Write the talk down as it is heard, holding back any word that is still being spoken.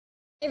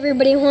Hey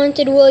everybody,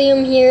 Haunted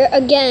William here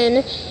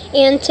again,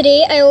 and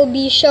today I will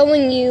be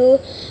showing you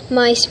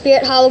my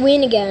Spirit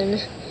Halloween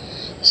again.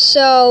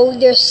 So,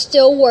 they're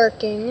still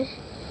working.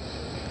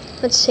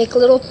 Let's take a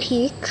little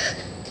peek.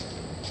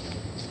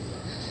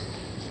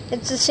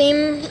 It's the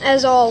same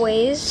as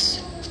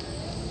always.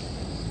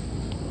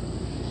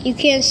 You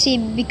can't see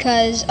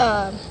because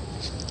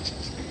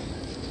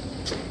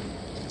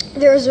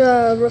there's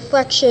a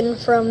reflection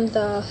from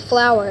the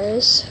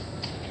flowers.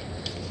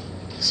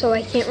 So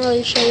I can't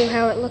really show you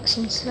how it looks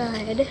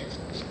inside.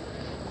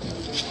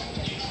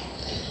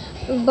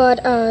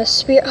 But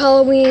Spirit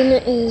Halloween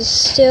is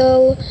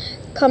still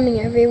coming,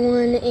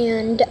 everyone,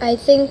 and I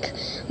think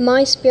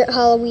my Spirit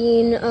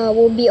Halloween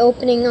will be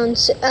opening on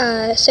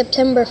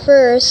September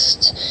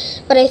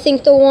 1st, but I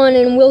think the one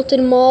in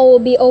Wilton Mall will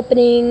be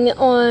opening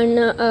on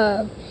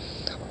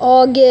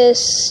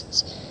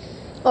August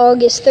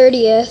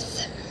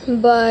 30th,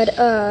 but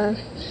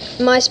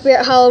my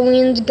Spirit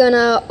Halloween's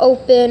gonna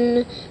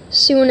open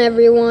soon,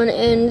 everyone,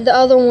 and the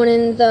other one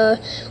in the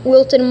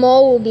Wilton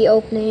Mall will be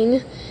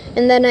opening,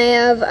 and then I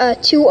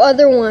have two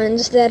other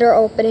ones that are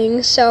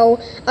opening, so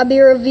I'll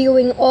be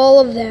reviewing all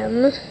of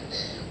them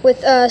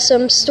with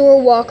some store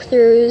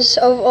walkthroughs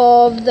of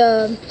all of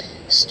the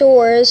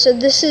stores. So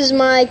this is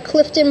my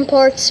Clifton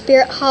Park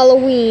Spirit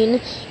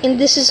Halloween, and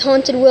this is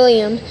Haunted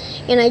William,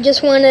 and I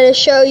just wanted to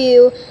show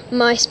you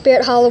my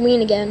Spirit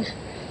Halloween again.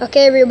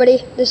 Okay,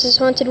 everybody, this is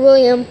Haunted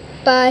William.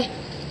 Bye.